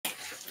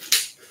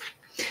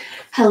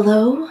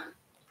Hello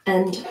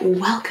and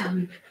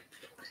welcome.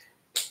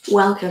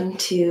 Welcome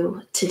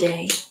to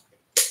today.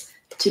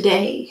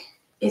 Today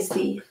is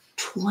the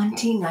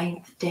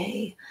 29th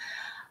day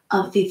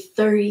of the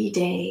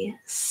 30-day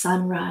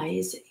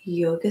sunrise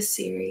yoga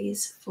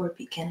series for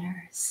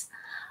beginners,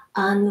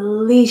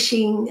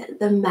 unleashing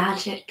the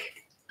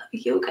magic of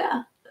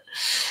yoga.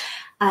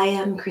 I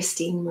am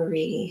Christine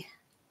Marie,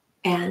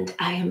 and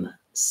I am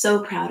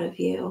so proud of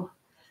you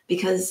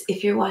because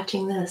if you're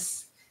watching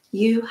this,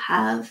 you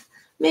have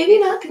maybe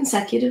not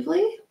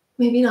consecutively,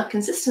 maybe not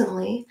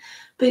consistently,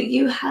 but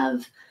you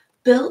have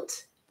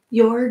built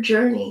your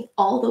journey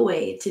all the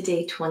way to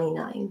day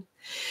 29.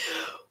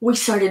 We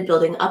started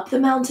building up the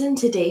mountain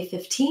to day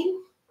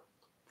 15.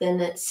 Then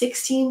at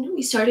 16,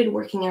 we started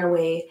working our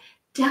way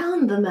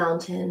down the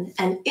mountain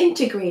and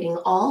integrating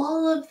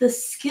all of the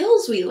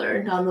skills we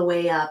learned on the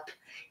way up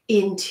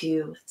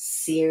into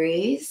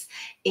series,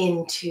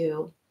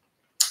 into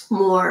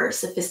more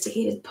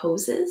sophisticated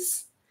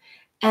poses.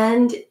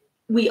 And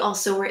we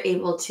also were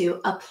able to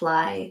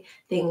apply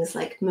things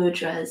like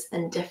mudras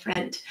and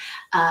different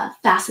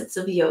facets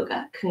of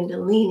yoga,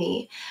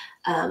 kundalini,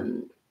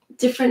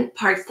 different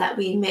parts that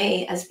we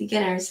may, as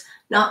beginners,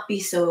 not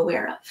be so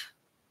aware of.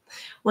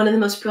 One of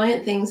the most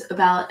brilliant things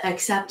about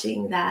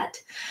accepting that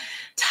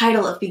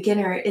title of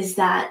beginner is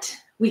that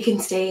we can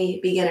stay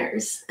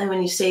beginners. And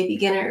when you stay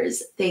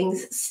beginners,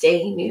 things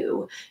stay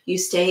new. You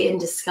stay in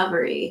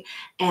discovery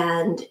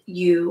and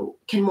you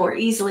can more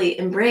easily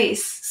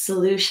embrace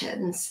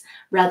solutions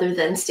rather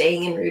than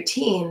staying in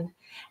routine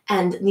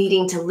and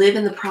needing to live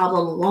in the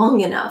problem long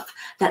enough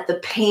that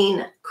the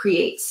pain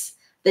creates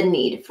the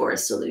need for a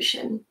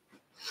solution.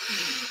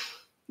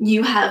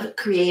 You have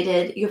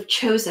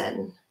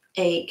chosen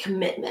a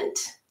commitment.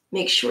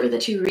 Make sure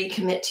that you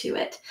recommit to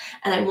it.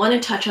 And I want to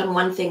touch on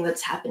one thing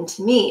that's happened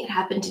to me. It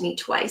happened to me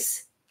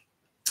twice.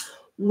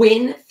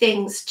 When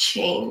things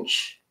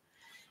change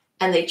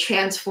and they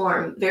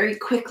transform very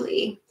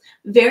quickly,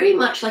 very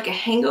much like a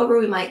hangover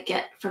we might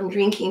get from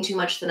drinking too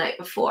much the night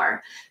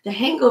before. The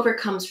hangover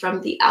comes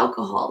from the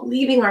alcohol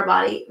leaving our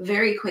body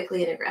very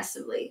quickly and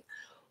aggressively.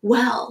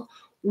 Well,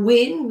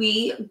 when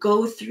we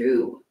go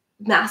through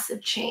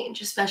massive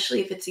change, especially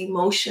if it's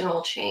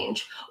emotional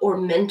change or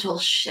mental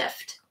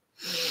shift,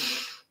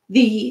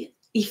 the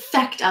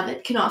effect of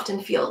it can often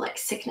feel like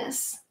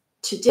sickness.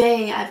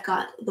 Today, I've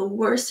got the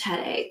worst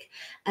headache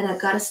and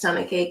I've got a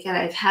stomach ache and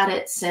I've had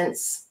it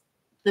since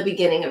the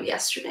beginning of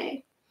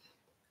yesterday.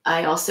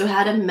 I also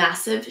had a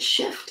massive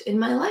shift in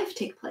my life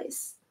take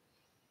place.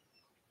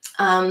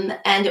 And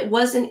it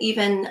wasn't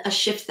even a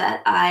shift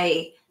that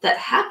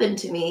happened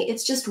to me.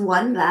 It's just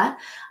one that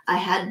I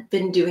had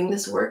been doing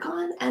this work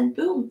on and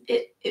boom,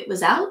 it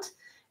was out.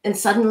 And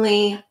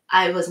suddenly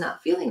I was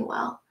not feeling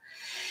well.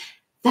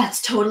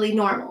 That's totally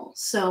normal.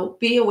 So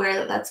be aware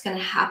that that's going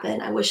to happen.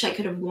 I wish I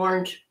could have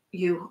warned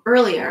you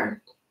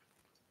earlier,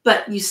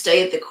 but you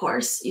stayed the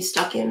course. You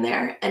stuck in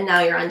there and now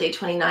you're on day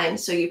 29.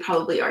 So you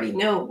probably already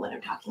know what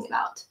I'm talking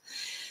about.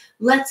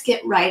 Let's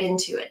get right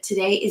into it.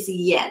 Today is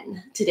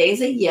Yin. Today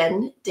is a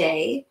Yin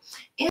day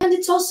and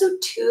it's also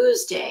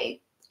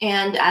Tuesday.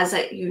 And as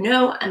you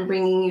know, I'm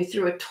bringing you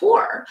through a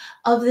tour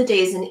of the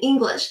days in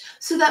English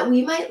so that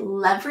we might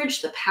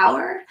leverage the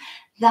power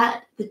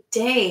that the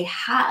day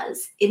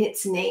has in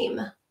its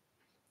name.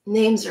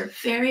 Names are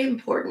very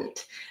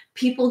important.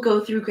 People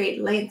go through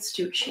great lengths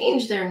to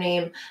change their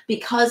name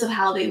because of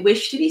how they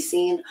wish to be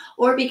seen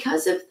or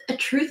because of a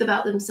truth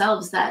about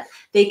themselves that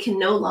they can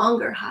no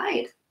longer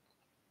hide.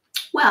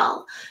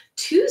 Well,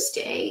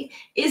 Tuesday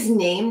is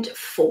named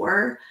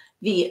for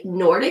the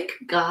Nordic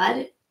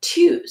god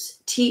Tiw,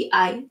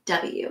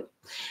 T-I-W,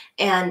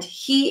 and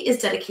he is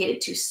dedicated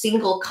to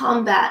single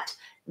combat,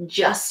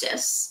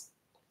 justice,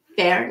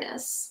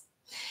 fairness.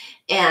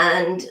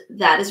 And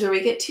that is where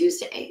we get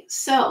Tuesday.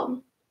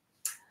 So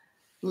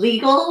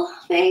legal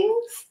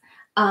things,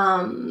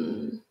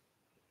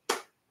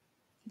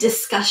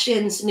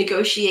 discussions,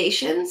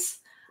 negotiations,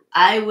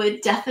 I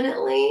would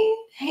definitely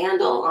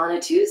handle on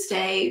a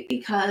Tuesday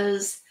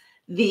because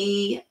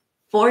the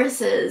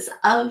forces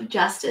of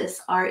justice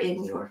are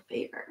in your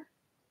favor.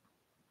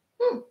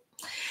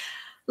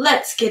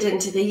 Let's get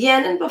into the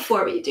yin. And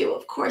before we do,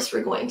 of course,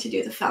 we're going to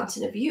do the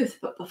fountain of youth.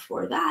 But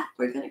before that,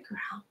 we're going to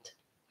ground.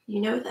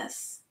 You know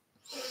this.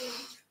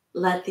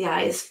 Let the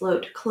eyes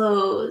float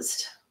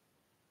closed.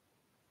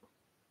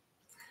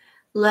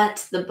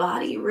 Let the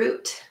body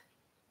root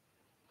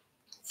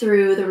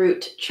through the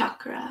root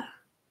chakra.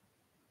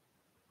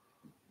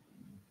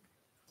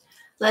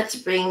 Let's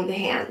bring the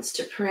hands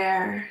to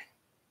prayer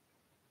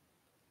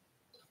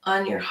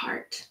on your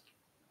heart.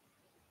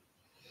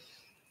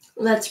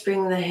 Let's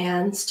bring the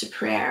hands to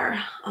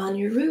prayer on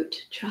your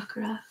root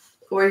chakra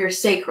or your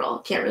sacral.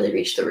 Can't really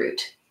reach the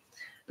root.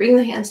 Bring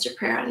the hands to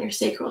prayer on your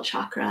sacral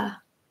chakra.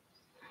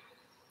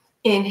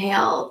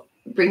 Inhale,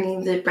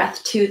 bringing the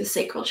breath to the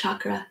sacral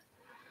chakra.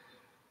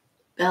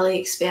 Belly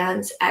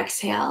expands.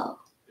 Exhale.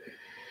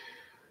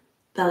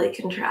 Belly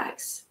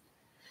contracts.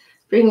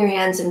 Bring your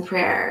hands in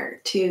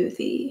prayer to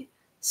the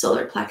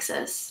solar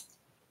plexus.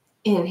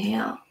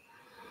 Inhale.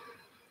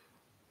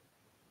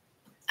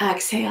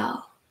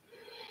 Exhale.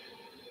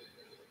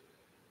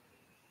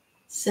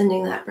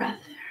 Sending that breath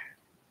there.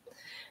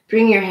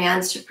 Bring your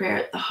hands to prayer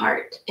at the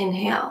heart.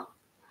 Inhale.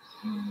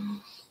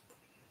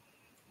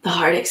 The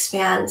heart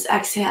expands.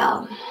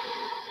 Exhale.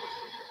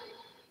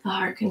 The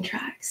heart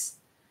contracts.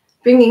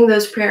 Bringing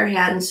those prayer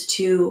hands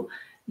to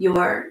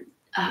your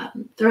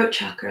throat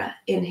chakra.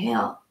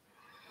 Inhale.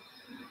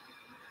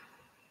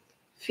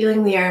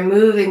 Feeling the air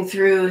moving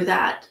through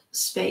that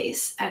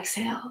space.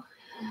 Exhale.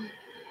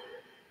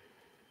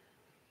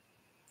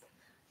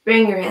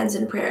 Bring your hands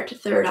in prayer to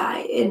third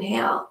eye.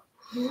 Inhale.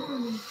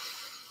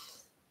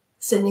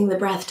 Sending the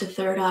breath to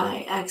third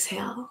eye.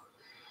 Exhale.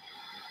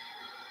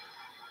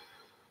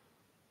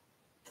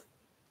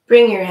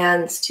 Bring your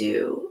hands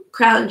to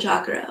crown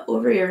chakra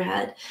over your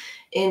head.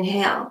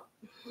 Inhale.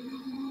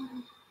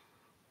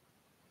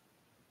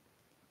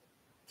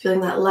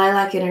 Feeling that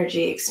lilac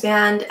energy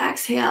expand.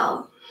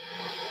 Exhale.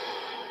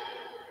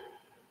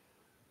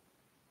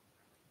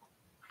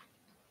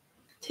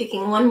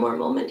 Taking one more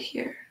moment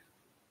here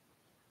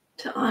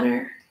to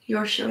honor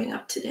your showing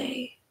up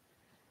today.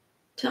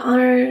 To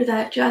honor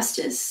that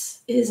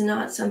justice is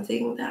not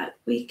something that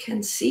we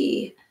can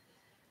see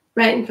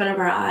right in front of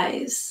our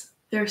eyes.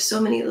 There are so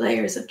many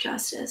layers of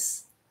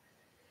justice.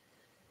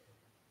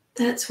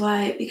 That's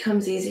why it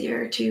becomes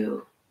easier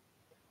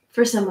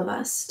for some of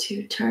us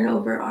to turn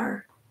over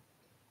our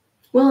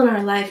will in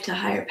our life to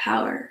higher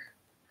power,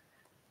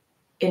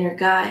 inner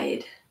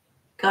guide,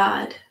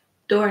 God,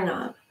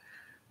 doorknob,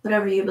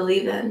 whatever you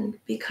believe in,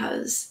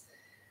 because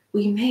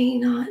we may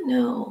not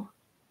know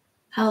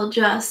how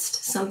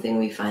just something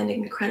we find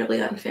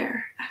incredibly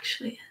unfair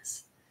actually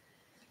is.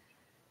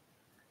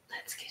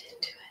 Let's get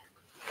into it.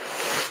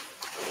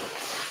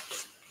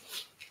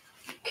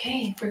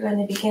 Okay, we're going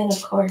to begin,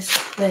 of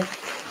course, with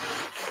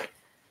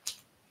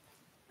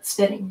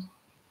spinning.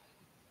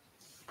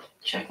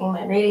 Checking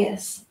my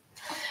radius.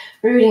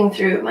 Rooting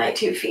through my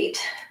 2 feet.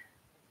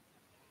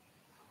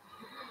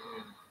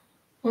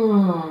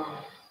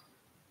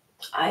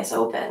 Eyes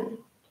open.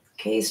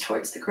 Gaze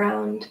towards the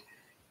ground.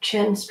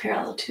 Chin's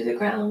parallel to the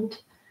ground.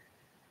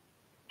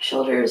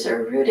 Shoulders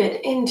are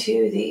rooted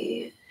into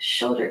the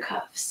shoulder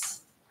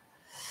cuffs.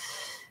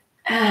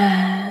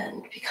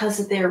 And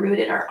because they're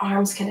rooted, our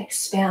arms can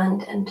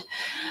expand and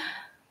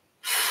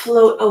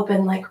float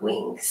open like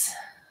wings.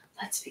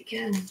 Let's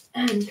begin.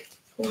 And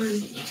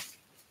 1,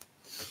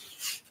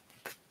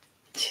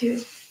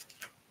 2,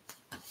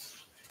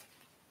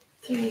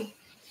 3,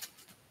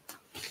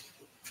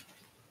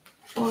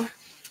 4,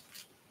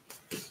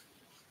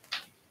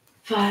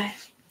 5.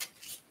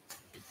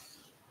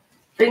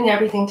 Bring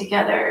everything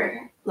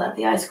together. Let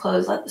the eyes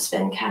close. Let the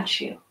spin catch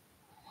you.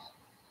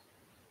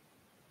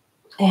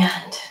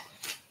 And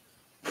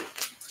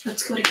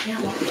let's go to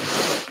camel.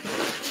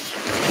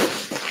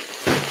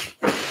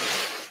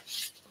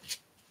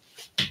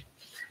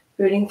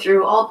 Rooting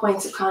through all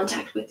points of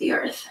contact with the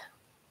earth.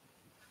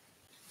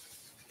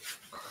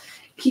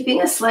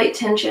 Keeping a slight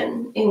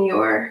tension in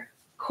your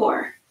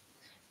core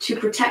to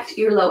protect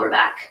your lower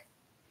back.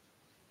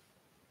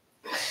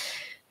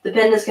 The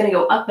bend is going to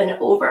go up and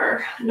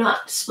over,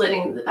 not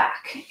splitting the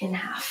back in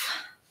half.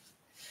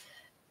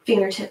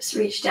 Fingertips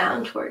reach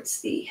down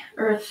towards the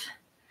earth.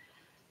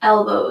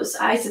 Elbows,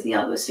 eyes of the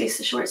elbows face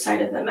the short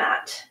side of the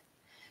mat.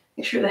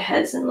 Make sure the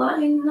head's in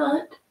line,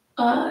 not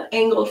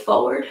angled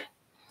forward.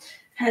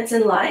 Head's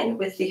in line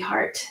with the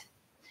heart.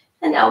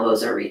 And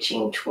elbows are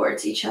reaching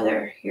towards each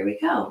other. Here we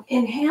go.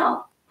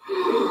 Inhale.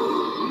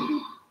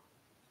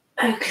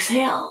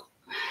 Exhale.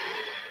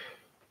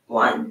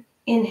 1.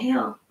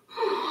 Inhale.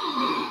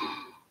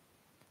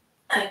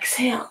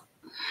 Exhale.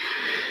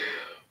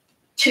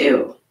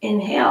 2.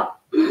 Inhale.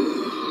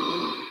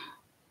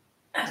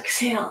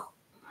 Exhale.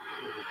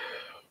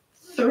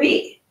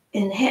 3.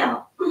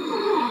 Inhale.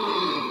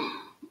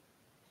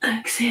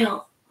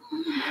 Exhale.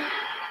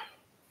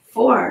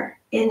 4.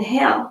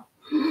 Inhale.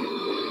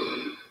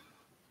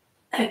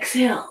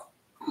 Exhale.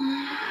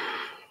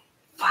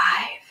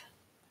 5.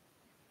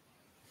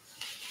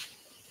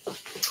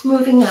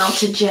 Moving now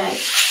to J.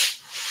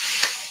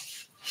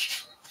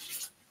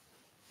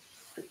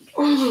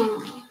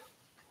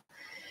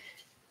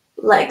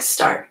 Legs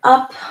start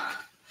up,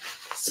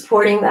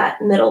 supporting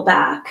that middle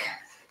back.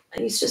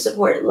 I used to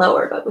support it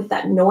lower, but with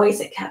that noise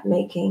it kept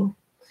making,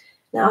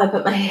 now I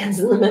put my hands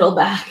in the middle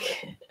back.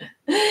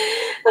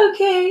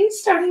 Okay,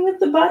 starting with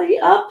the body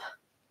up,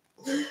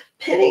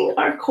 pinning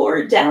our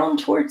core down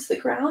towards the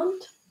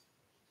ground.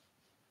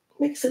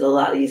 Makes it a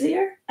lot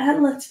easier.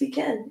 And let's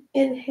begin.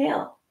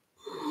 Inhale.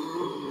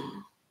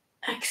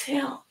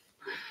 Exhale.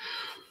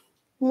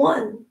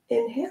 1.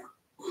 Inhale.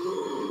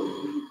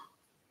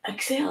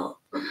 Exhale.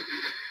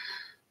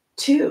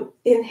 2.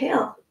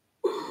 Inhale.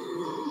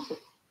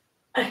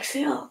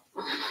 Exhale.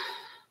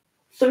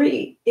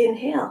 3.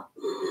 Inhale.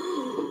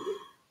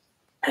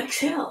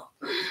 Exhale.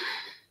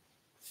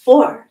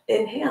 4.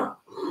 Inhale.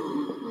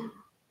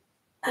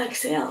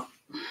 Exhale.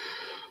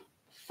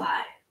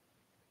 5.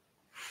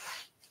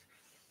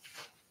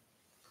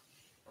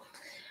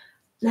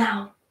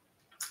 Now,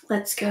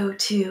 let's go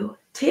to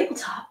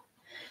tabletop.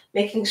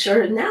 Making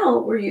sure now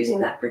we're using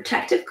that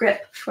protective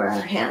grip for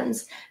our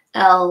hands,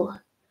 L,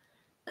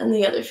 and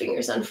the other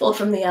fingers unfold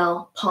from the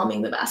L,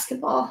 palming the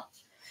basketball.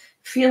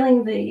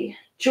 Feeling the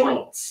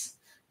joints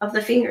of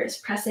the fingers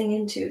pressing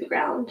into the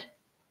ground.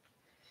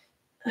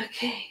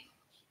 Okay.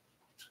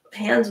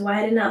 Hands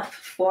wide enough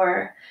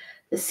for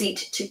the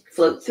seat to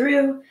float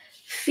through.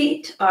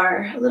 Feet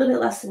are a little bit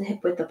less than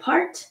hip width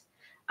apart.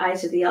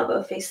 Eyes of the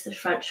elbow face the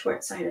front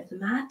short side of the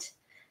mat.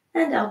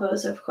 And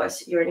elbows, of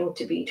course, yearning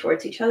to be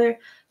towards each other.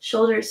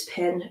 Shoulders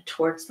pin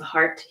towards the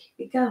heart. Here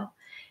we go.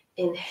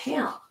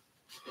 Inhale.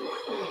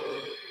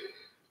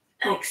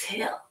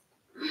 Exhale.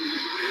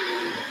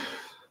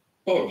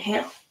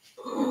 Inhale.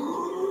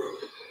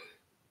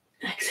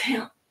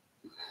 Exhale.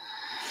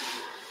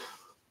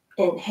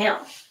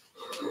 Inhale.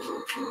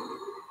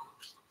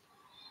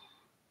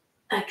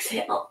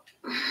 Exhale.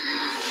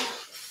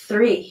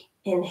 3.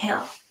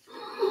 Inhale.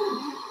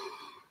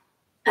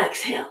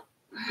 Exhale.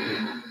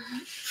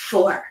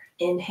 4.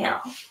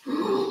 Inhale.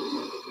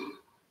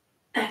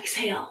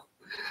 Exhale.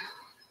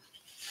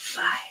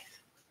 5.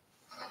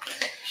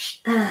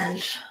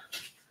 And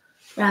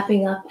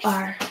wrapping up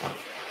our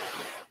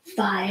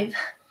 5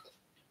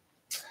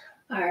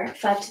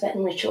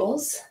 Tibetan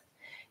rituals,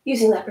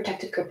 using that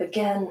protective grip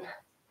again.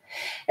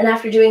 And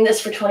after doing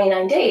this for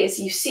 29 days,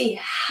 you see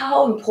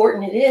how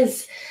important it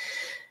is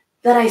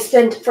that I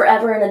spent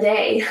forever and a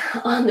day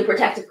on the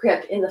protective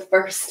grip in the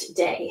first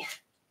day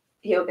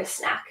yoga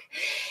snack.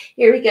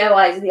 Here we go,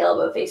 eyes of the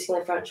elbow facing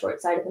the front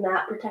short side of the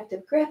mat,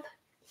 protective grip,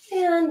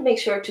 and make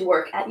sure to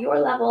work at your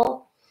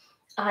level.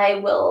 I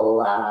will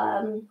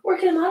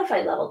work at a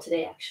modified level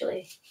today,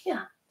 actually.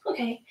 Yeah,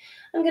 okay.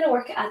 I'm going to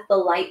work at the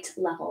light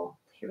level.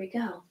 Here we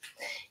go.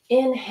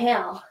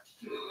 Inhale.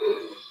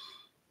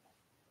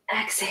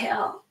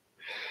 Exhale.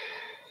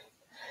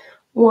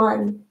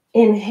 1.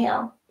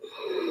 Inhale.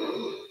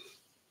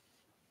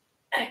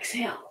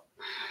 Exhale.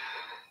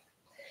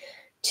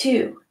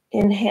 2.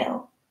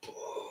 Inhale.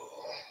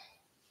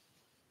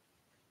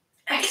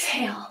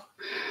 Exhale.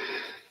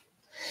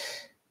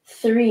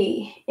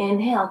 3.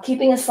 Inhale,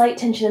 keeping a slight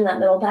tension in that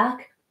middle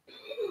back.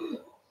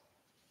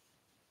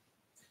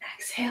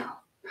 Exhale.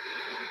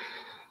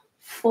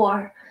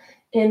 4.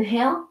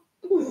 Inhale.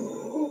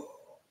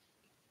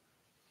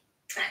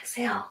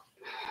 Exhale.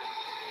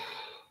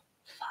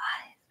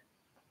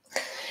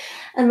 5.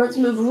 And let's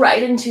move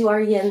right into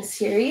our Yin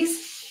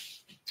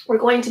series. We're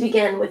going to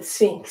begin with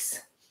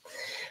Sphinx.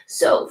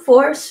 So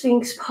for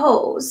Sphinx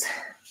pose,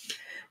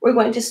 we're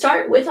going to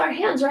start with our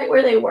hands right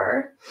where they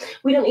were.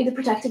 We don't need the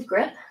protective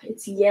grip.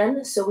 It's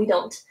Yin, so we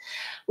don't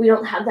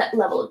have that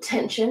level of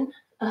tension.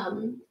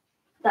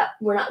 That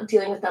we're not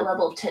dealing with that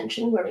level of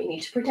tension where we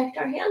need to protect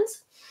our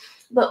hands.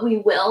 But we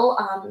will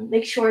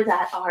make sure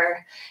that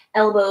our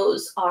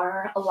elbows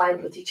are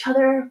aligned with each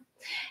other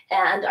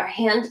and our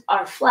hands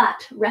are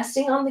flat,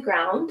 resting on the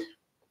ground.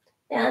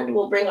 And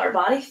we'll bring our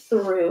body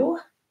through.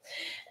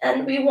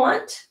 And we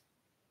want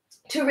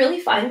to really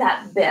find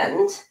that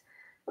bend.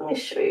 Let me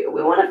show you.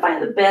 We want to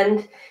find the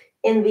bend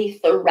in the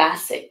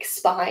thoracic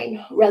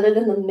spine rather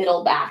than the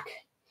middle back.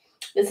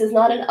 This is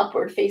not an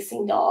upward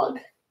facing dog.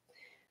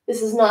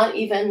 This is not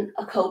even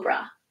a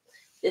cobra.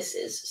 This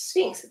is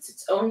Sphinx. It's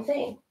its own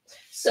thing.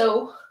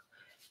 So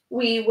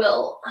we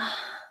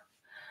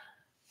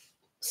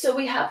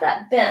have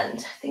that bend.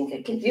 I think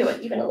I can do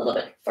it even a little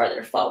bit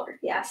further forward.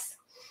 Yes.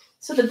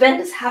 So the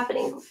bend is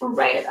happening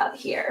right about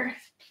here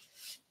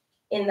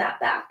in that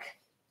back.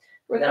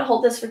 We're going to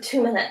hold this for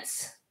 2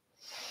 minutes.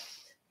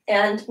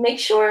 And make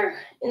sure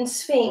in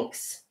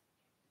Sphinx,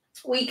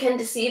 we can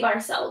deceive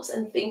ourselves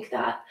and think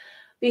that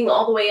being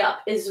all the way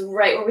up is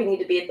right where we need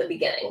to be at the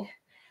beginning.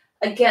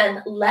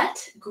 Again,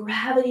 let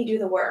gravity do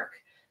the work.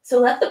 So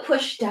let the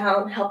push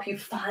down help you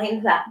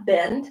find that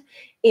bend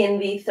in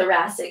the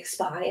thoracic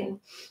spine,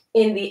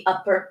 in the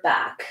upper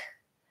back.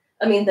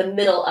 The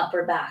middle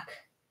upper back.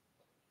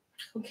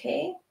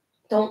 Okay?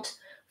 Don't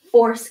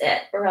force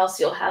it or else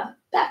you'll have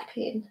back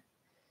pain.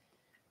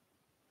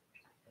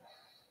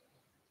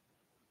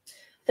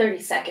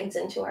 30 seconds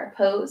into our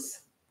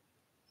pose.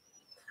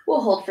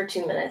 We'll hold for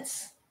 2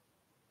 minutes.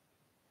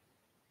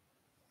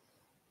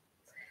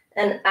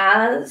 And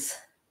as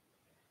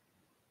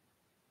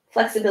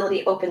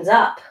flexibility opens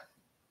up,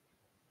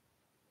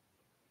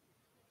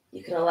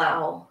 you can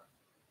allow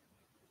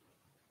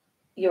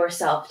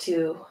yourself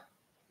to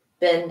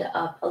bend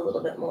up a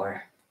little bit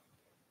more.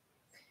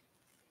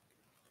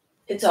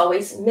 It's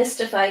always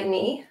mystified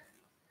me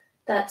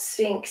that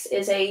Sphinx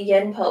is a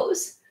Yin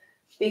pose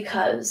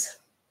because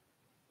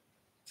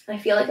I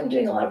feel like I'm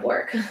doing a lot of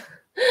work.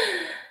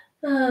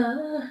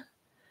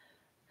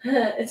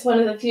 It's one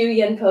of the few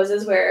Yin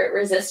poses where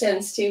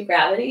resistance to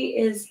gravity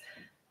is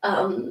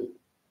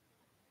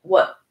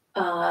what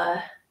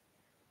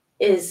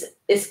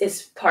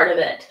is part of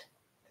it.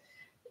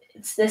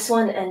 It's this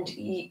one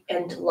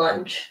and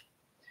lunge,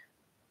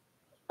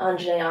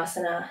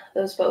 Anjaneyasana.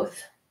 Those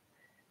both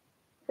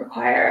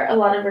require a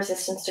lot of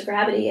resistance to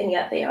gravity, and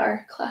yet they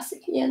are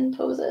classic Yin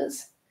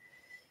poses.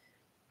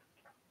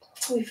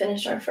 We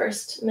finished our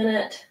first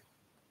minute.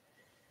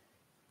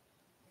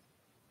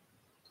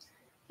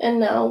 And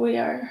now we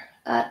are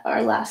at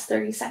our last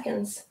 30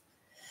 seconds.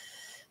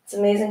 It's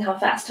amazing how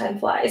fast time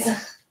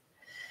flies.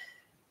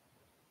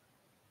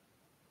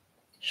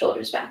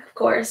 Shoulders back, of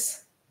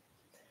course.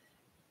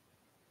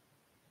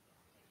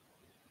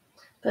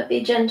 But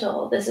be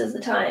gentle. This is the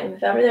time.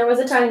 If ever there was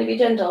a time to be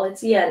gentle,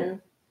 it's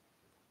yin.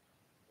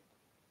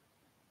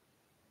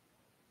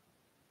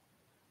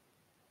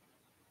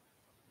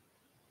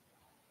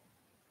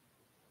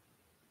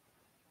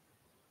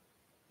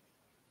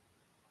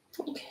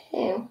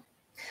 Okay.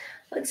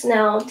 Let's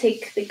now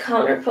take the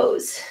counter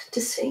pose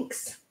to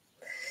Sphinx.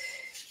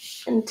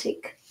 And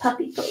take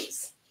puppy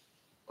pose.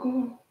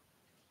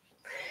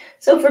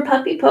 So for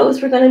puppy pose,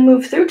 we're going to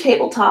move through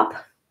tabletop.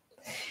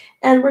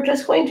 And we're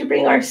just going to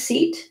bring our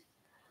seat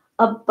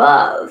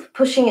above,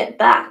 pushing it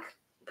back,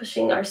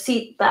 pushing our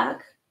seat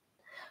back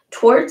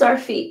towards our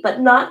feet,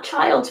 but not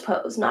child's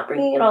pose, not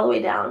bringing it all the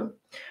way down.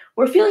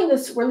 We're feeling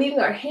this, we're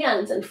leaving our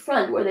hands in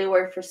front where they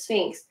were for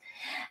Sphinx.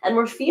 And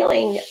we're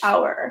feeling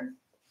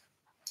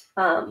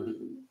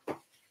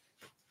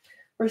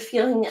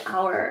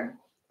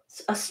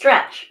a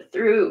stretch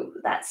through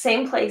that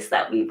same place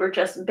that we were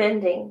just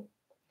bending.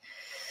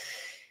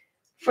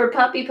 For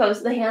puppy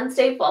pose, the hands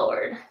stay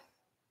forward.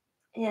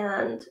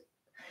 And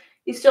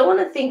you still want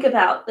to think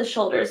about the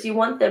shoulders. You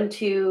want them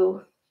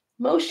to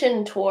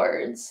motion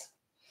towards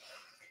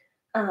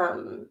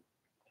the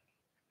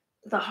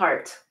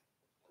heart,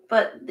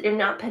 but you're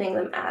not pinning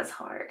them as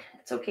hard.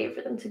 It's okay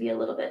for them to be a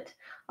little bit,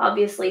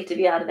 obviously, to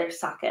be out of their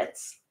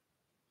sockets.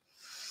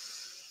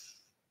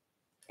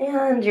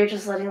 And you're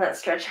just letting that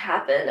stretch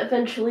happen.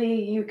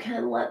 Eventually, you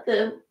can let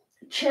the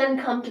chin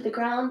come to the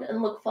ground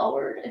and look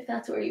forward if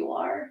that's where you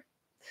are.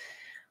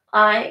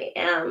 I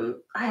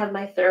have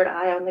my third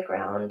eye on the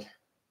ground.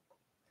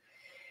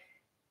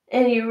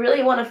 And you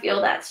really want to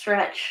feel that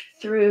stretch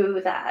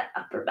through that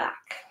upper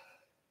back,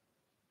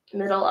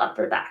 middle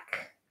upper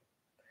back.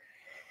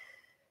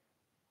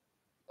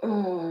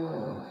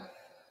 The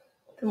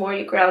more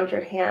you ground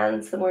your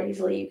hands, the more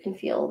easily you can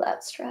feel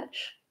that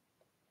stretch.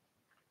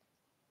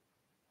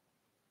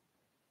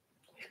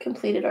 We've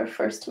completed our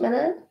first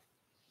minute.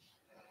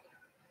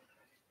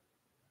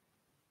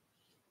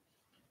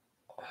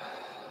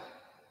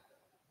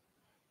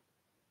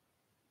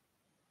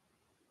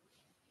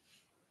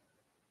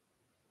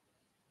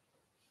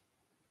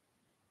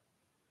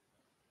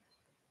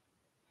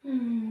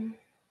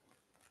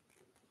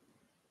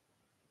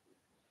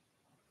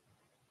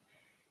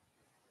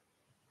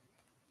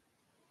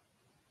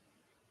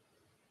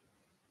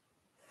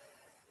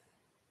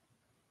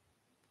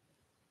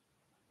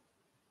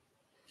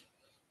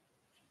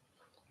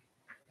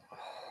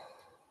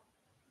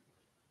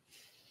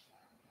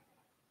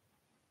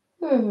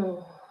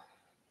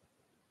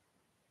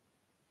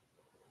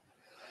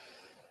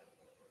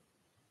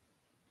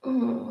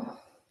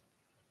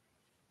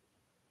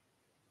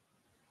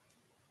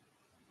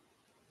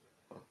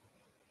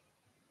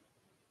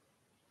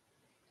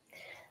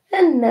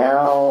 And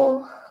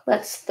now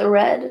let's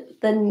thread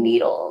the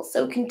needle.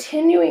 So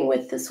continuing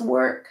with this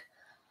work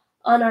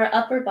on our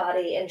upper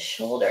body and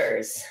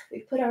shoulders,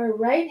 we put our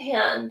right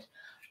hand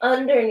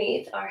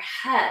underneath our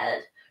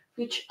head,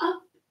 reach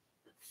up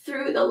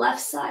through the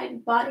left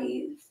side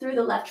body, through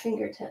the left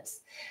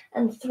fingertips,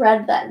 and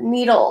thread that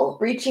needle,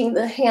 reaching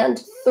the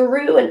hand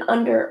through and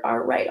under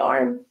our right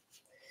arm,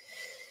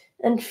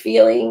 and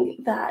feeling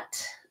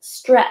that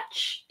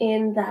stretch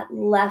in that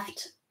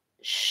left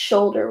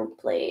shoulder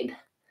blade.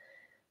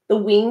 The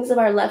wings of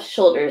our left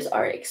shoulders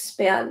are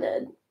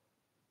expanded.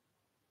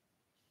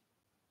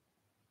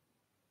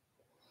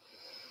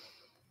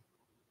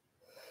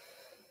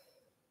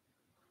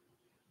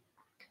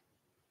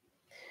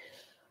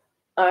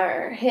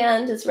 Our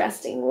hand is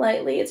resting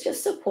lightly. It's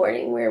just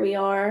supporting where we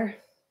are.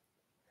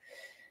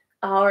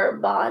 Our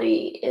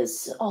body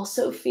is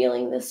also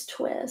feeling this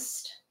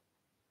twist.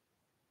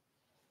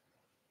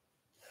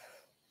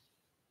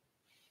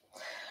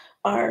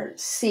 Our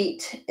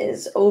seat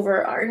is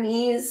over our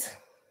knees.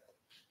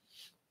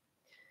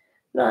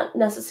 Not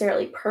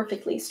necessarily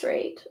perfectly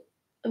straight.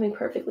 I mean,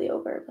 perfectly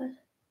over, but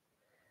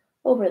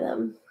over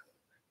them.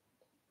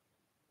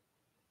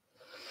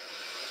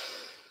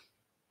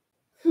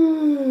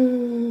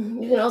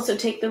 You can also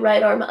take the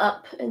right arm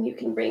up and you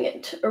can bring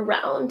it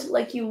around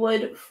like you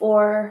would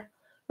for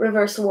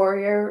reverse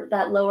warrior,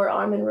 that lower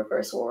arm in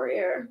reverse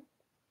warrior.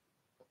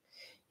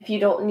 If you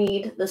don't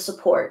need the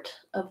support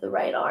of the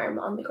right arm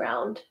on the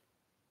ground.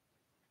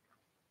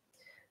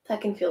 That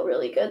can feel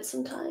really good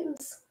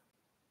sometimes.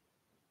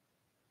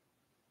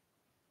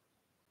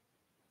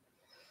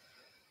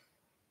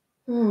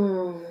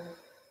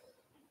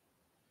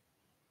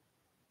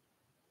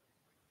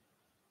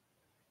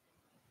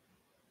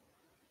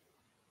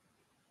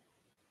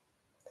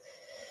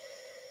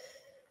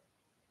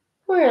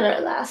 We're in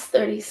our last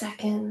 30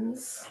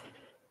 seconds.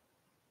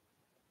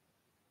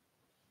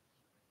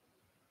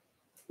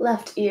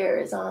 Left ear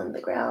is on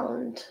the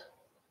ground.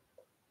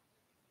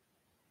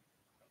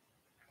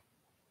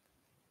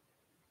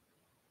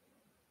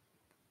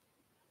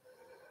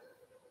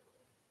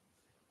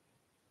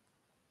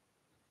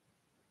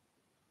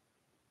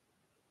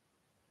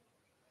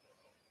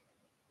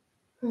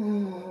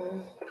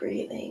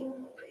 Breathing.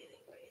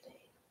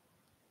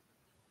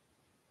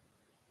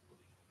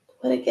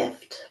 What a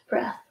gift,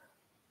 breath.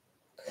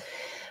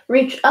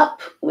 Reach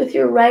up with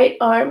your right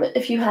arm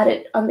if you had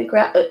it on the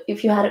ground,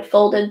 if you had it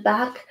folded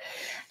back,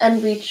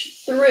 and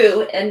reach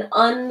through and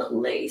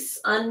unlace,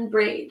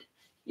 unbraid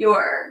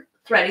your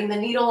threading the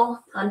needle,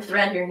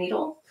 unthread your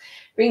needle.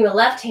 Bring the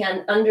left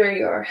hand under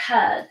your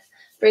head.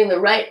 Bring the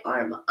right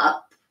arm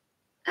up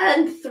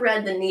and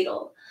thread the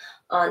needle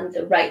on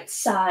the right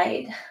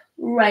side.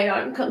 Right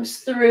arm comes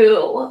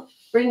through,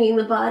 bringing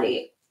the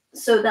body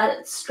so that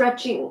it's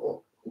stretching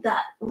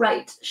that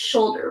right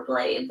shoulder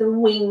blade, the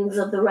wings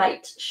of the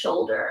right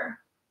shoulder.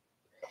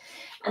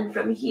 And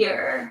from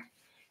here,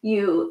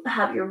 you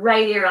have your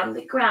right ear on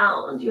the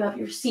ground. You have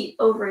your seat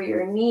over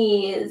your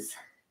knees.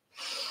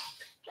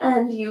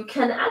 And you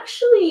can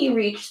actually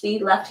reach the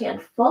left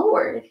hand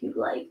forward if you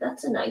like.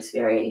 That's a nice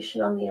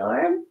variation on the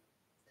arm.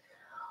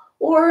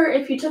 Or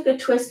if you took a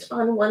twist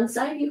on one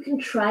side, you can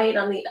try it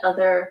on the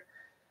other.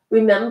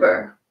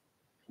 Remember,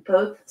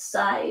 both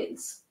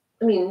sides.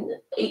 I mean,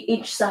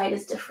 each side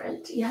is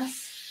different.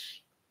 Yes?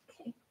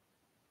 Okay.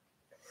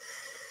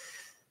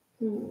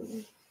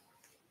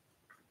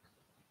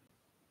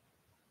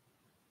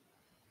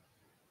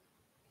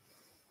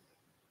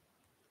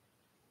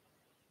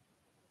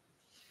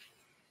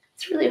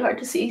 It's really hard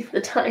to see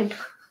the time.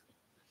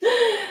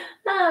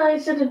 I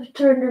should have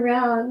turned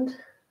around.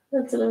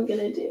 That's what I'm going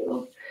to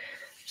do. I'm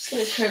just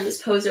going to turn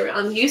this pose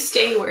around. You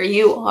stay where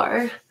you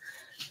are.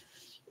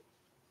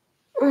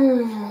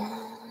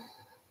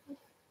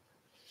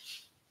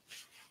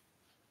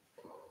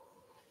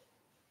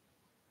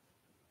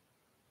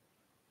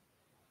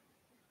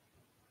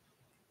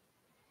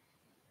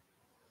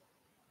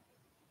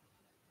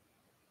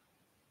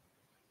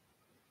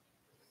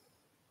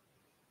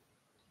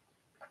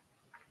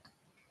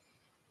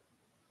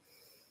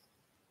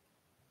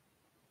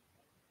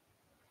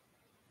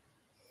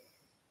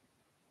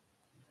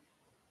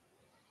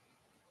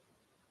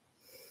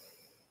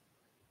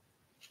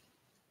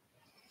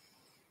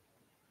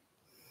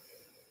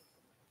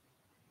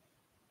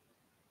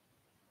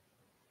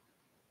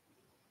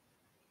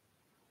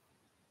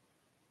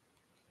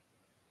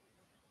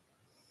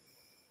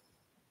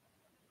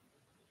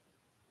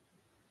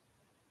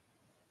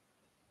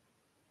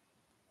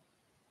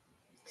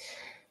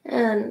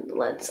 And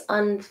let's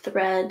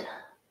unthread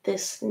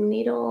this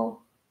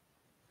needle,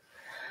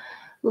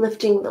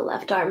 lifting the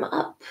left arm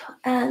up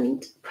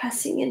and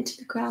pressing into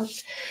the ground,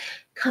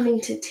 coming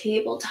to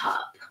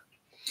tabletop.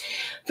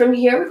 From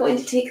here, we're going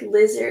to take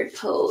lizard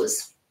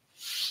pose.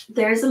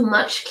 There's a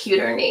much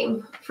cuter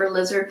name for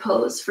lizard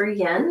pose for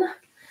yin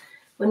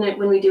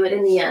when we do it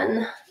in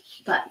yin,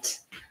 but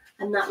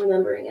I'm not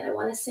remembering it. I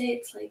want to say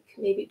it's like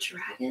maybe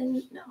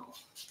dragon. No.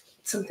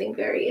 Something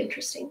very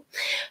interesting.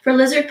 For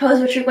lizard pose,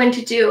 what you're going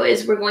to do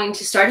is we're going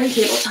to start in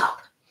tabletop.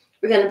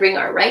 We're going to bring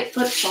our right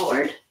foot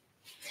forward,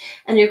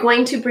 and you're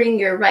going to bring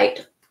your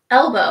right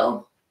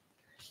elbow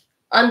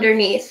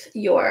underneath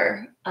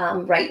your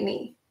right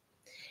knee.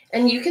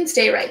 And you can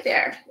stay right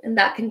there, and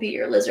that can be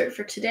your lizard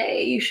for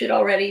today. You should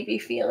already be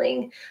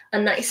feeling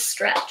a nice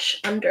stretch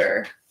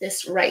under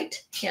this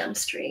right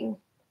hamstring.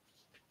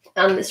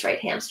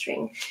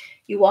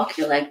 You walk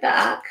your leg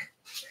back,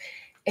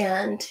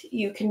 and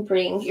you can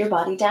bring your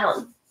body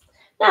down.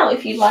 Now,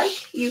 if you'd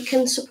like, you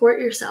can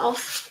support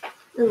yourself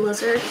in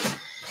lizard.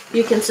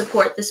 You can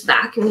support this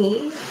back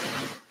knee.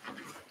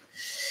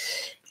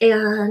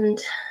 And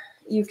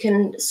you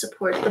can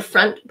support the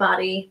front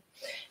body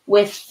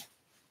with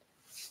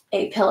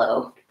a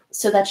pillow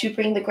so that you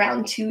bring the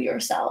ground to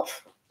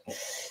yourself.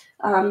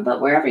 But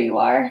wherever you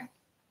are,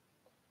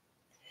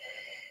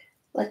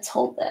 let's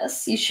hold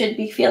this. You should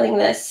be feeling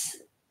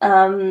this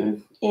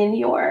in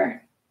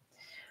your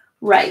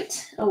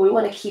right. We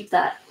want to keep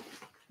that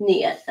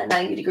knee at a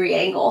 90-degree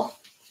angle.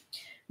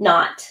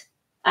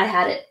 I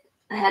had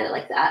it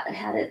like that. I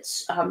had it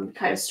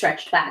kind of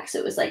stretched back. So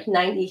it was like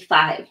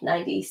 95,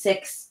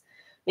 96,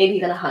 maybe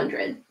even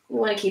 100. We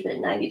want to keep it at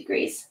 90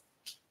 degrees.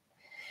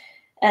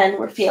 And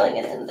we're feeling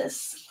it in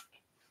this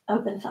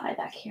open thigh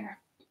back here.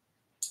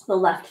 The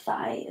left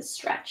thigh is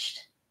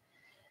stretched.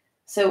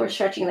 So we're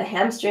stretching the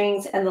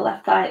hamstrings and the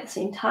left thigh at the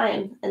same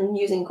time and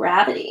using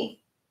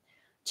gravity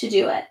to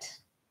do it.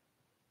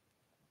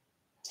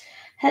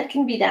 Head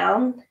can be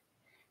down.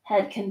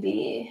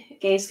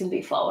 Gaze can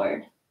be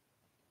forward.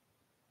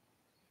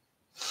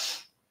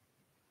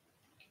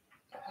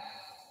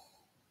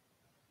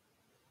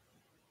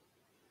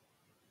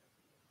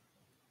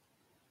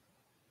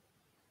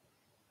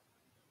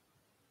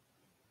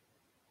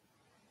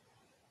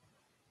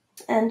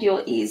 And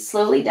you'll ease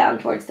slowly down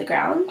towards the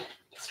ground,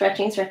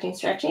 stretching,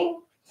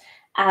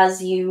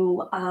 as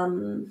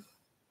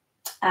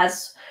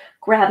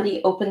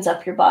gravity opens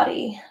up your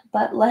body.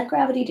 But let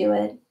gravity do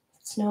it.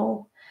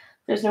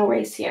 There's no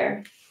race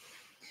here.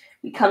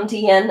 We come to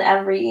yin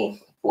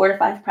every 4 to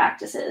 5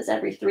 practices,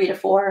 every 3 to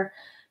 4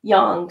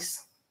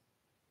 yangs,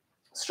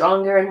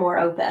 stronger and more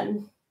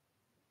open.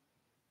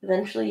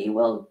 Eventually, you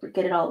will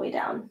get it all the way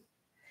down.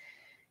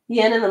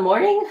 Yin in the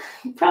morning?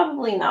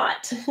 Probably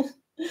not.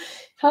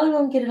 Probably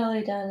won't get it all the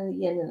way down to the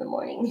yin in the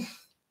morning.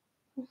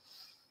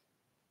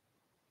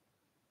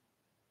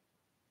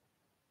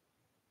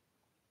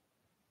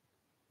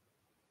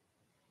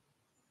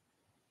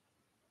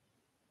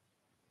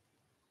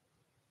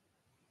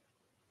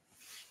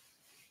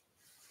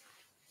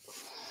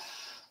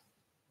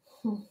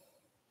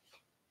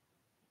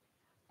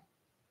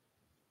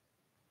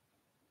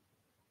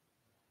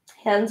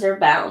 Hands are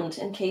bound,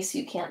 in case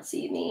you can't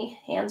see me.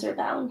 Hands are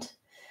bound.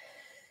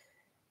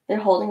 They're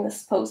holding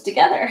this pose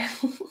together.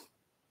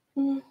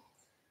 Final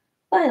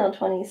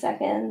 20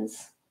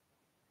 seconds.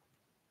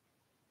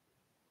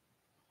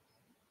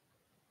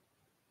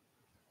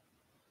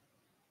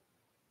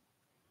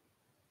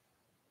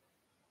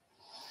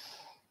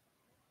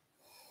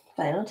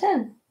 Final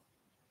 10.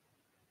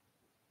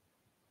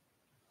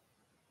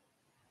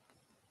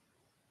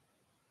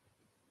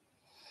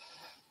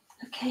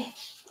 Okay,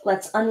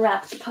 let's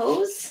unwrap the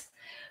pose,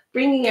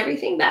 bringing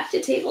everything back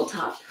to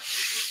tabletop.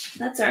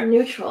 That's our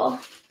neutral.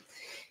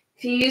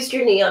 If you used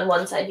your knee on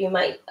one side, you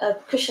might, a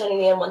cushion on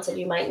your knee on one side,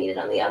 you might need it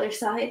on the other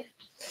side.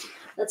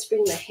 Let's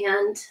bring the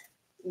hand,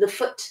 the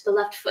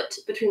left foot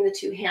between the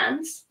two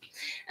hands.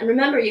 And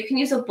remember, you can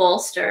use a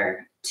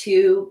bolster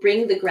to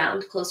bring the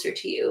ground closer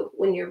to you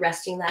when you're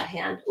resting that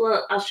hand.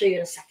 Well, I'll show you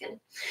in a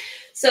second.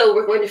 So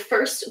we're going to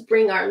first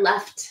bring our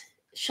left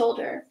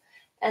shoulder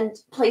and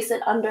place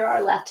it under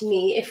our left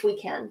knee if we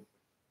can.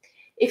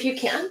 If you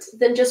can't,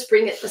 then just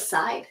bring it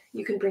beside.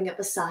 You can bring it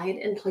beside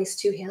and place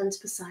two hands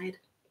beside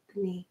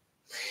the knee.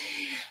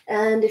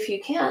 And if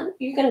you can,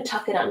 you're going to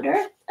tuck it under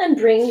and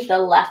bring the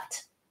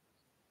left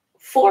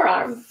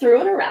forearm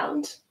through and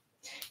around.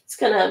 It's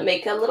going to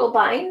make a little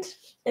bind,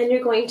 and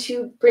you're going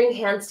to bring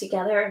hands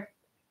together.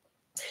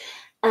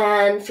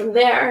 And from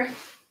there,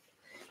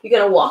 you're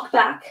going to walk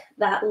back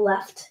that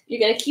left. You're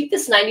going to keep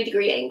this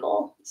 90-degree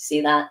angle.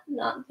 See that?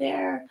 Not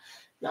there,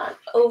 not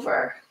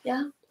over.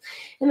 Yeah.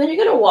 And then you're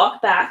going to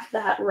walk back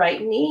that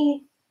right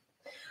knee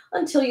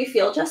until you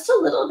feel just a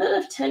little bit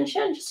of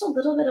tension, just a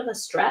little bit of a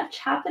stretch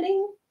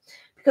happening,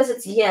 because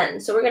it's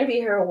yin. So we're going to be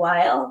here a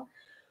while.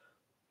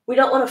 We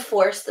don't want to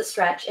force the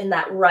stretch in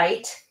that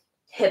right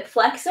hip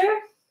flexor.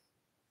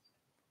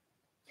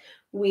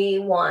 We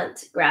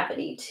want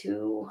gravity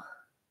to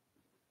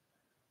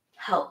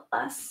help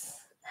us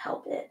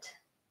help it.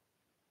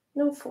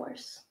 No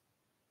force.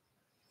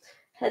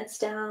 Heads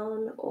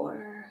down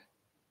or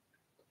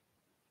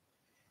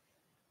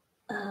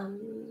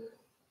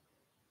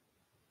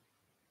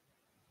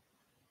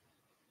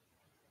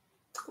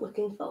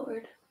looking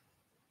forward.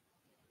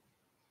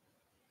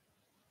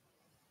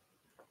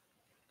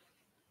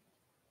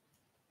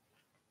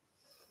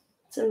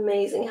 It's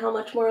amazing how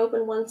much more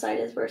open one side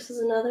is versus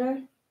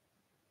another.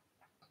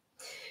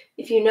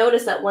 If you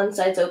notice that one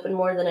side's open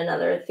more than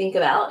another, think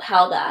about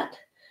how that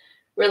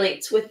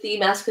relates with the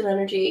masculine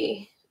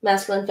energy,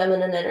 masculine,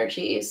 feminine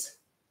energies.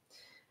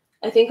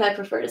 I think I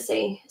prefer to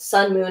say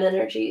sun, moon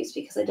energies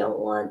because I don't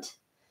want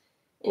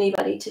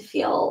anybody to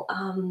feel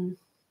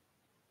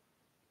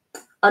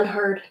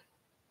unheard.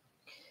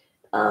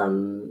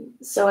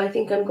 So I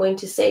think I'm going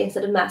to say,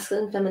 instead of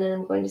masculine, feminine,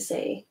 I'm going to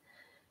say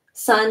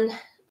sun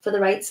for the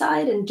right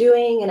side and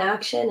doing and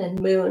action, and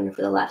moon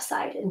for the left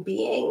side and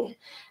being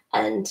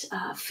and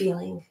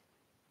feeling.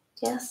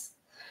 Yes.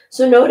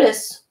 So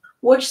notice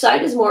which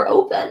side is more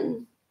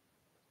open,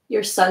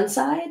 your sun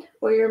side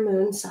or your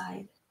moon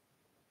side.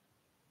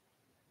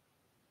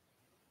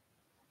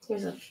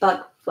 Here's a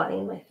bug flying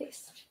in my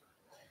face.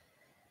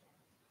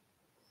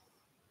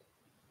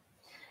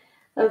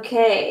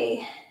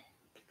 Okay.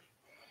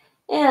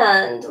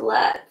 And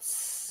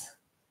let's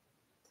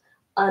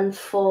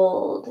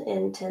unfold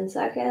in 10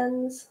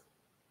 seconds.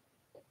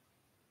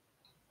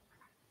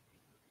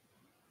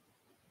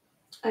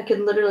 I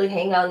could literally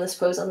hang out in this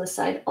pose on this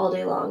side all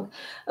day long.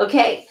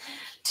 Okay,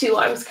 two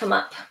arms come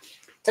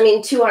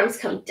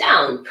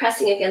down,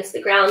 pressing against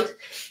the ground,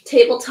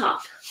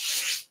 tabletop.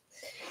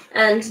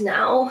 And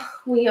now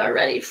we are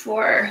ready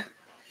for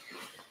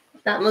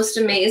that most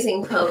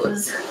amazing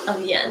pose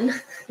of yin.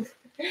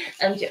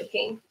 I'm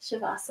joking.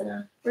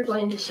 Shavasana. We're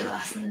going to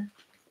Shavasana.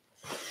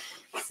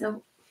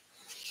 So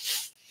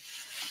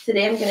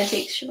today I'm going to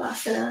take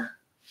Shavasana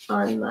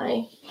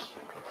on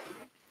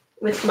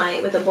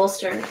with a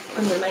bolster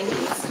under my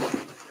knees.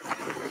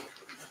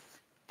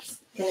 It's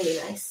going to be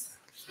nice.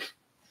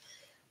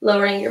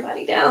 Lowering your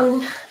body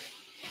down.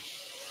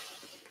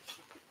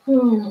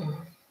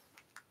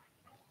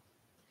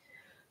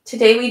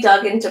 Today we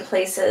dug into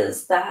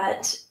places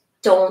that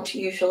don't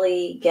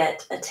usually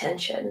get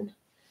attention.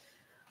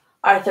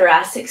 Our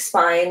thoracic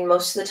spine,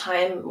 most of the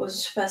time,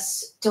 most of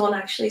us don't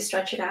actually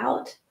stretch it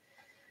out.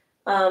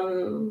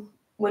 When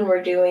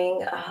we're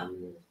doing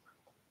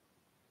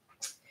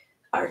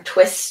our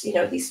twists,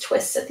 these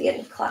twists at the end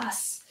of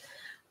class,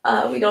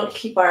 we don't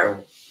keep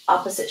our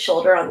opposite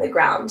shoulder on the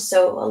ground.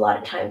 So a lot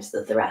of times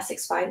the thoracic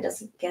spine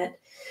doesn't get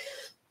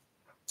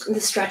the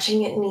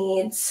stretching it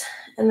needs.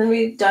 And then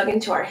we dug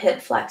into our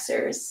hip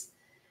flexors.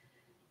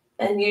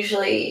 And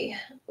usually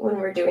when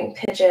we're doing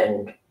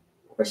pigeon,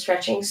 we're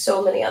stretching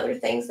so many other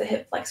things. The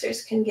hip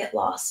flexors can get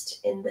lost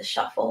in the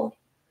shuffle.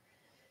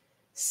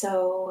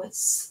 So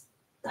that's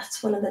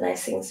one of the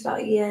nice things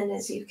about Yin,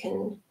 is you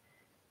can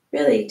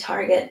really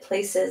target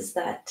places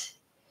that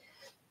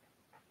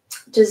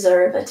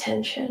deserve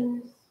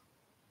attention.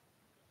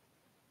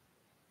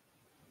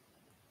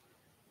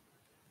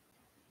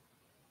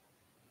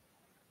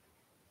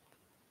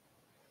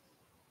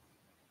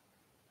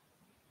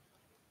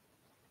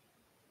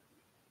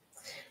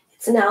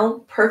 It's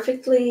now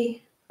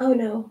perfectly, oh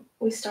no,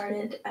 we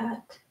started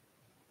at,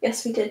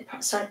 yes, we did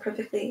start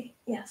perfectly,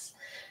 yes,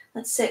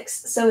 that's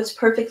 6. So it's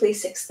perfectly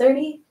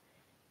 6:30.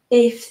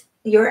 If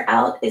your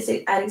out is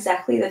at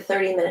exactly the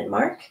 30-minute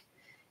mark,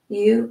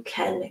 you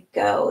can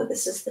go.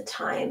 This is the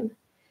time.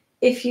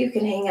 If you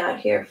can hang out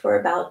here for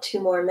about 2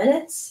 more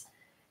minutes,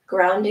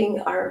 grounding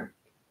our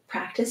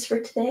practice for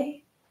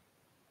today,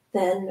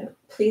 then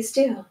please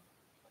do.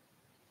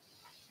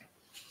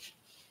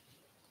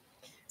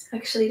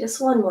 Actually, just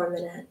 1 more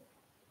minute.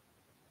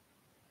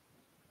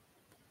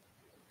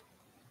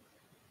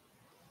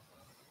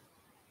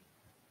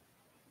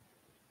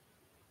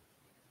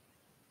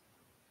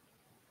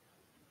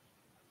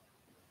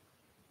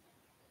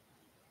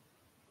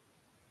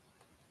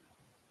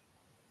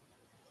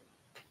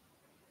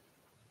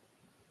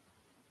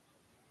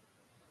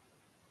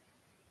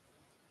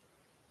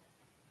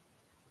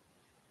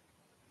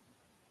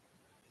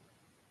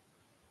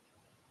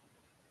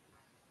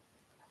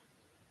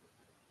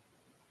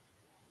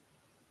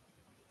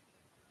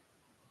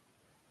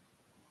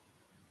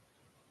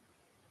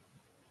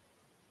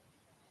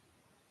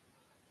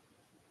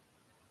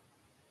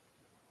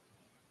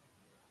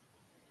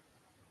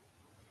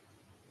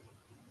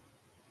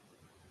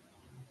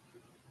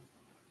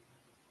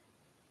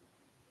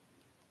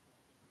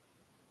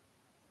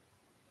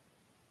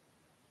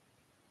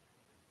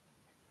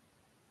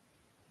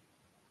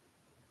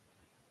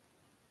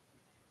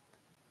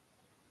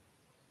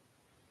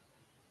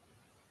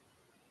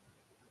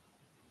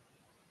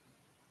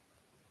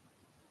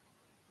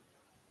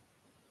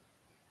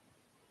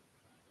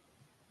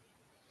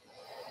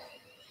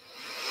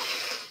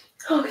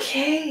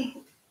 Okay.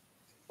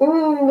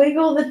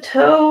 Wiggle the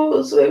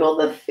toes, wiggle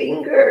the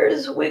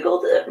fingers,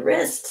 wiggle the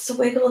wrists,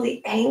 wiggle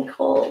the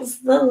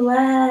ankles, the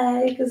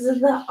legs,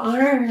 the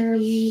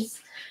arms.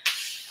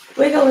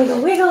 Wiggle,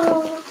 wiggle,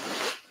 wiggle.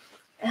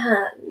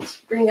 And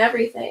bring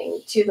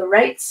everything to the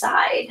right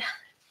side.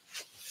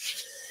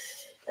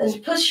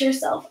 And push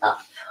yourself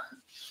up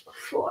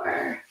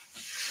for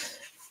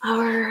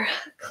our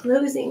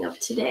closing of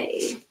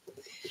today.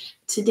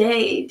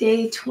 Today,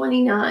 day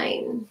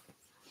 29.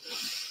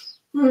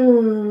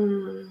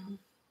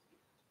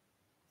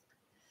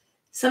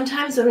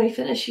 Sometimes when we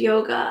finish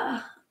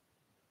yoga,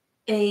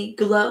 a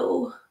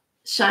glow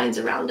shines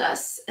around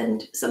us,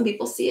 and some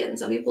people see it and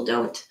some people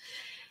don't.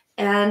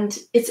 And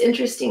it's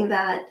interesting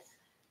that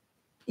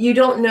you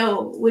don't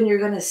know when you're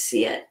going to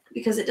see it,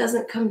 because it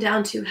doesn't come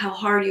down to how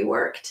hard you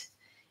worked.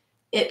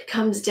 It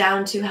comes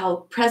down to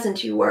how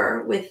present you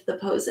were with the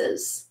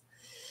poses.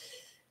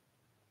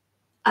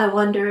 I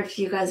wonder if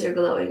you guys are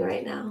glowing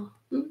right now.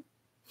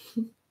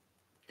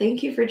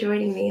 Thank you for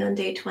joining me on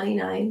day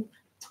 29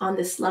 on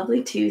this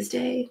lovely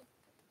Tuesday.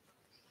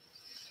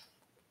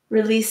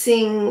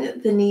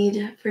 Releasing the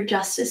need for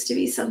justice to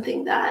be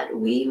something that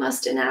we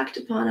must enact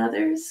upon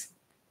others.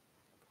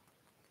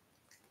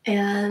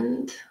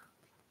 And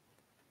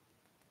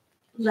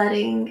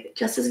letting,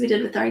 just as we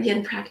did with our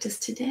Yin practice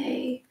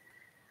today,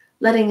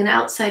 letting an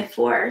outside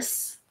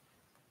force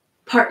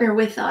partner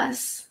with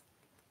us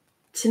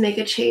to make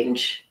a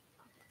change.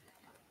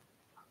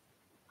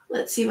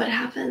 Let's see what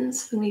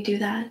happens when we do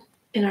that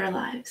in our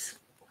lives,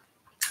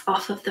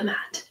 off of the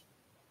mat.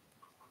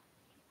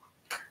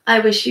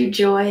 I wish you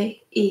joy,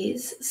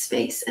 ease,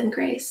 space, and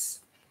grace.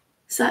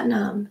 Sat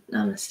Nam.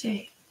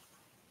 Namaste.